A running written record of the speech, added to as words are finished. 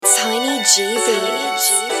It's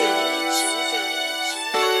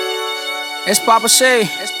Poppa.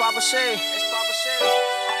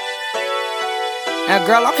 And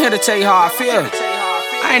girl, I'm here to tell you how I feel.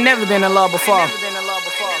 I ain't never been in love before.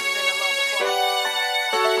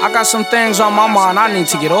 I got some things on my mind I need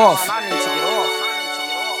to get off.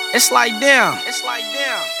 It's like damn.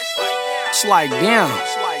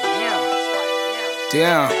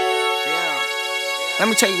 Damn. Let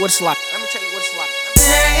me tell you what it's like.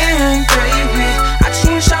 Damn, baby, I just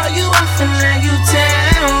wanna show you off and let you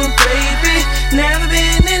down, baby. Never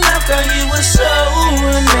been in love, girl, you were so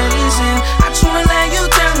amazing. I just wanna let you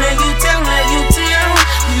down, let you down, let you down,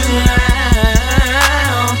 you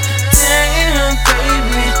down. Damn,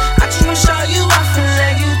 baby, I just wanna show you off and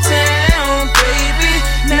let you down, baby.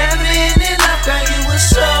 Never been in love, girl, you were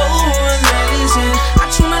so amazing. I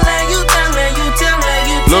just wanna let you down, let you down, let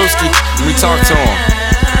you down. Bluski, let me talk to him.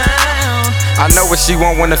 I know what she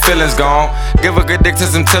want when the feeling's gone. Give a good dick to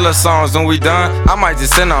some Tiller songs. When we done, I might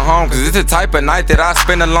just send her home. Cause it's the type of night that I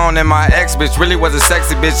spend alone. And my ex bitch really was a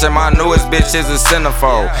sexy bitch. And my newest bitch is a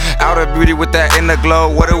centerfold. Out of beauty with that inner glow.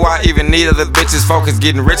 What do I even need other bitches for? Cause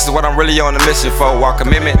getting rich is what I'm really on a mission for. While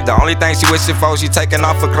commitment, the only thing she wishing for. She taking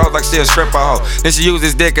off her clothes like she a stripper hoe. Then she use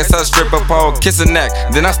his dick as her stripper pole. Kiss her neck,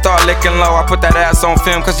 then I start licking low. I put that ass on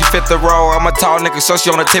film cause she fit the role. I'm a tall nigga so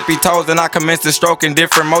she on her tippy toes. Then I commence to stroking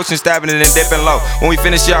different motions, stabbing it and dipping low. When we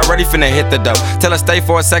finish, she already finna hit the dough. Tell her stay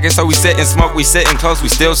for a second, so we sit and smoke. We sitting close, we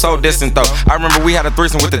still so distant though. I remember we had a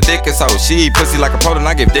threesome with the thickest hoe. She eat pussy like a pro, and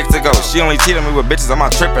I give dick to go. She only cheat on me with bitches, I'm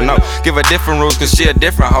not tripping, no. Give her different rules, cause she a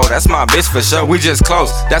different hoe. That's my bitch for sure. We just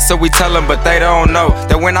close, that's what we tell them, but they don't know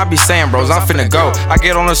that when I be saying, bros, I'm finna go. I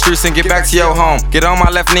get on the streets and get back to your home. Get on my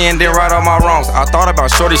left knee and then right on my wrongs. I thought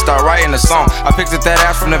about shorty, start writing a song. I picked up that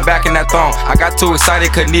ass from the back in that thong. I got too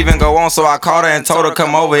excited, couldn't even go on, so I called her and told her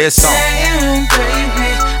come over, it's on. Damn,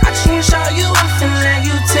 baby, I just wanna show you off and let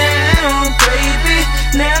you down, baby.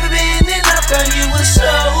 Never been in love, girl, you were so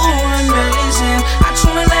amazing. I just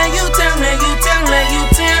wanna let you down, let you down, let you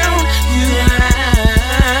down, you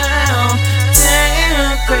down.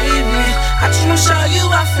 Damn, baby, I just wanna show you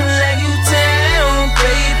off and let you down,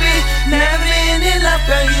 baby. Never been in love,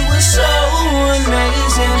 girl, you were so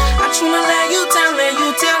amazing. I just wanna let you down, let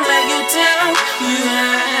you down, let you down, you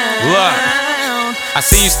down. Look, I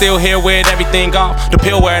see you still here with everything off. The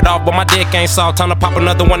pill wear it off, but my dick ain't soft. Time to pop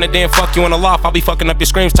another one and then fuck you in the loft. I'll be fucking up your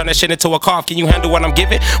screams, turn that shit into a cough. Can you handle what I'm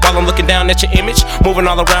giving? While I'm looking down at your image, moving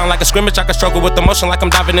all around like a scrimmage. I can struggle with emotion like I'm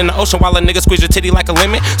diving in the ocean while a nigga squeeze your titty like a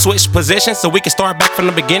lemon. Switch positions so we can start back from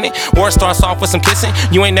the beginning. War starts off with some kissing.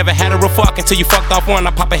 You ain't never had a real fuck until you fucked off one.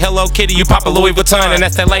 I pop a Hello Kitty, you pop a Louis Vuitton, and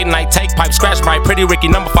that's that late night take pipe, scratch bite. Pretty Ricky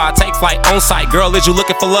number 5, take flight on site. Girl, is you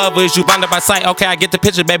looking for love or is you blinded by sight? Okay, I get the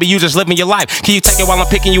picture, baby. You just living your life. Can you take it while I'm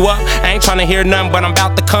picking you up? I ain't tryna hear nothing, but I'm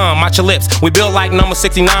about to come out your lips. We built like number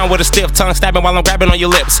 69 with a stiff tongue stabbing while I'm grabbing on your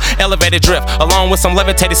lips. Elevated drift, along with some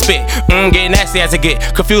levitated spit. Getting nasty as it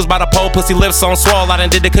get. Confused by the pole, pussy lips on swole. I done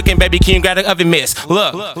did the cooking, baby. Can you grab the oven mitts?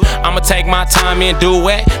 Look, I'ma take my time and do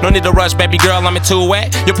it. No need to rush, baby girl. I'm too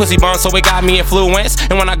wet. Your pussy burn, so it got me influenced.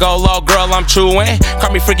 And when I go low, girl, I'm chewing.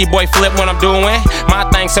 Call me freaky boy flip when I'm doing my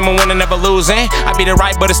thing. Someone winning, never losing. I beat it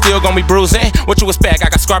right, but it's still gonna be bruising. What you expect? I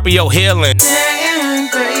got Scorpio healing. Damn,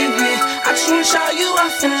 baby, I just wanna show you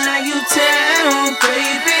off and let you down,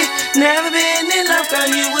 baby. Never been in love, girl,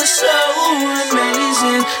 you were so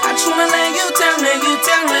amazing. I just wanna let you down, let you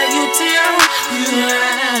down, let you down, you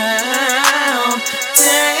down.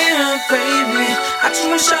 Damn, baby, I just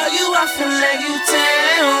wanna show you off and let you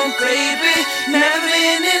down, baby. Never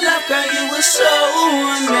been in love, girl, you were so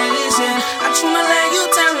amazing. I just wanna let you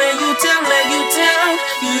down, let you down, let you down,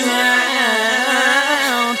 you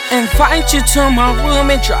down. Invite you to my room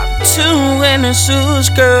and drop 2 in a suits,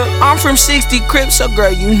 girl. I'm from 60 Crips, so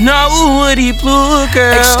girl, you know what he blew,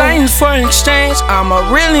 girl. Exchange for exchange,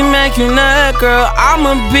 I'ma really make you nut, girl.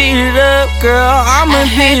 I'ma beat it up, girl. I'ma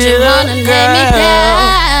beat it up, girl. I heard you wanna lay me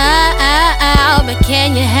down, but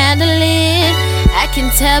can you handle it? I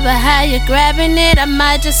can tell by how you're grabbing it. I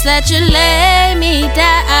might just let you lay me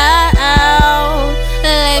down,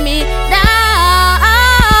 lay me down.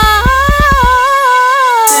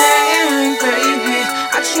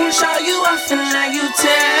 Show you off and let you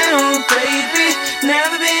down, baby.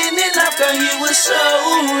 Never been in love, girl, you were so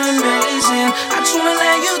amazing. I just wanna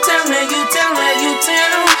let you down, let you down, let you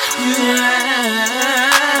down, you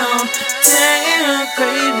down. Damn,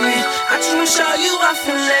 baby, I just wanna show you off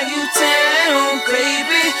and let you down,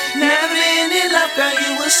 baby. Never been in love, girl,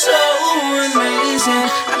 you were so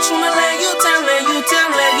amazing. I just wanna let you down, let you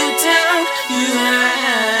down, let you down, you down.